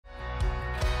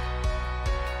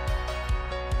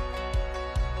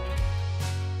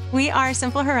We are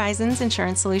Simple Horizons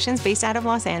Insurance Solutions based out of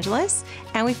Los Angeles,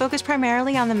 and we focus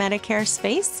primarily on the Medicare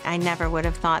space. I never would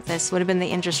have thought this would have been the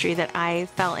industry that I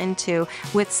fell into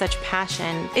with such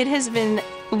passion. It has been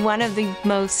one of the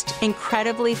most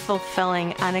incredibly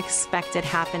fulfilling, unexpected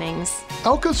happenings.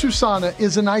 Elka Susana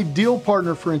is an ideal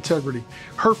partner for Integrity.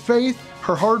 Her faith,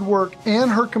 her hard work,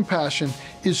 and her compassion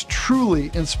is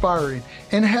truly inspiring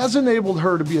and has enabled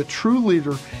her to be a true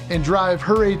leader and drive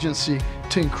her agency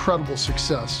to incredible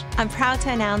success. I'm proud to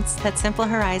announce that Simple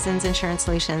Horizons Insurance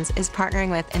Solutions is partnering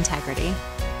with Integrity.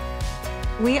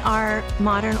 We are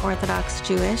modern Orthodox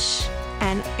Jewish,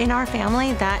 and in our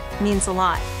family, that means a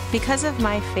lot. Because of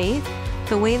my faith,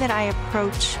 the way that I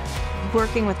approach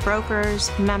working with brokers,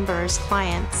 members,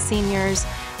 clients, seniors,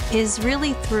 is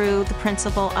really through the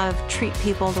principle of treat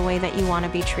people the way that you want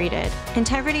to be treated.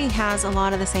 Integrity has a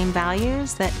lot of the same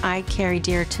values that I carry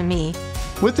dear to me.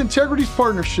 With Integrity's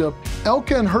partnership,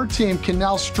 Elka and her team can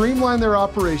now streamline their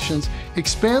operations,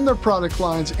 expand their product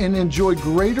lines, and enjoy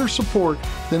greater support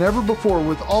than ever before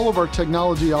with all of our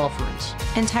technology offerings.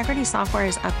 Integrity software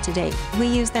is up to date. We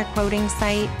use their quoting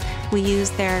site, we use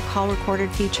their call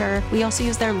recorded feature, we also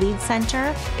use their lead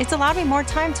center. It's allowed me more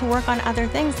time to work on other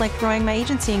things like growing my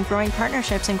agency and growing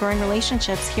partnerships and growing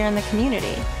relationships here in the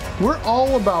community. We're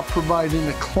all about providing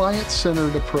a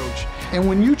client-centered approach. And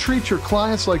when you treat your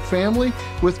clients like family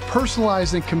with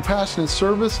personalized and compassionate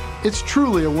service, it's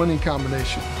truly a winning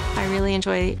combination. I really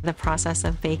enjoy the process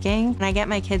of baking. When I get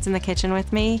my kids in the kitchen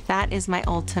with me, that is my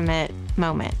ultimate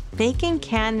moment. Baking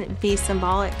can be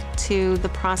symbolic to the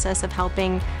process of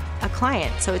helping a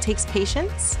client. So it takes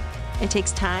patience, it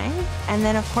takes time, and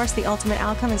then of course the ultimate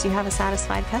outcome is you have a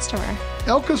satisfied customer.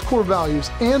 Elka's core values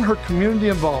and her community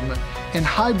involvement and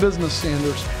high business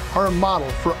standards are a model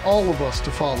for all of us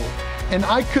to follow. And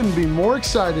I couldn't be more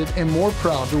excited and more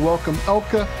proud to welcome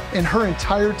Elka and her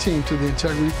entire team to the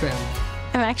Integrity family.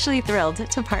 I'm actually thrilled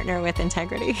to partner with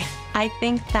Integrity. I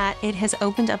think that it has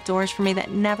opened up doors for me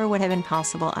that never would have been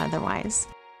possible otherwise.